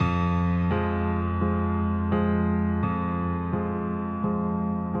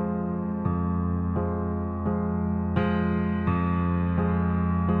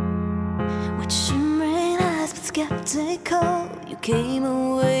skeptical, you came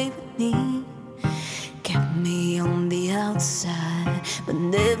away with me. Kept me on the outside, but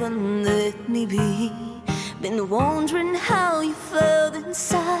never let me be. Been wondering how you felt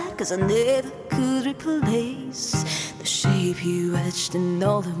inside, 'cause I never could replace the shape you etched in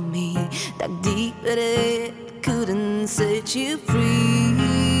all of me. Dug deep, but it couldn't set you free.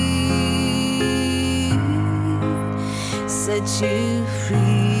 Set you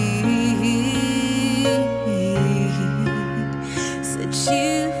free. Set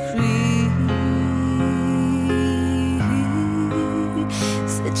you free.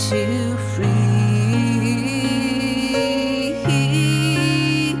 Set you free.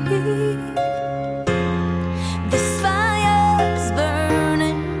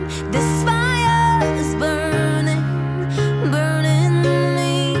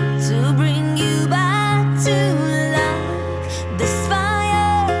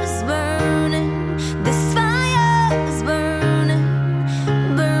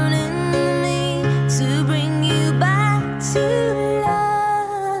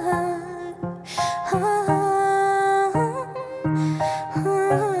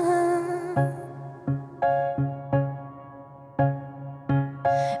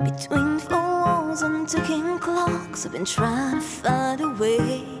 Between four walls and ticking clocks, I've been trying to find a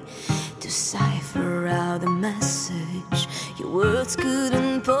way to cipher out the message your words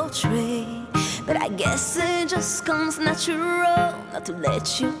couldn't portray. But I guess it just comes natural not to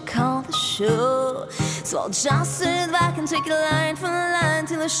let you call the show. So I'll just sit back and take it line for line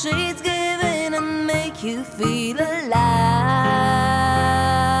till the shades give in and make you feel alive.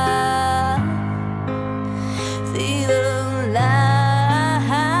 Feel alive.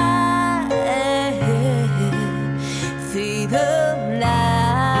 Feel alive.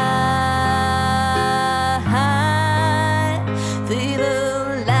 Feel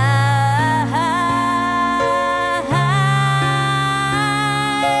alive.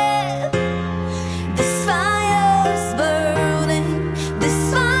 This fire's burning. This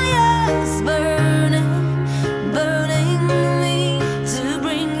fire's burning. Burning me to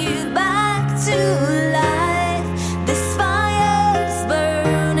bring you back to life. This fire's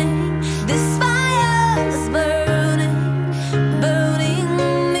burning. This fire's burning. Burning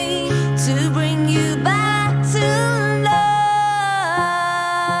me to bring you back to life.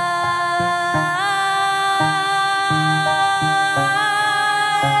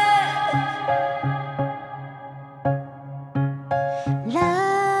 Life.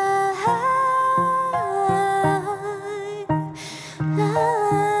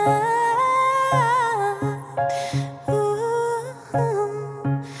 Ooh.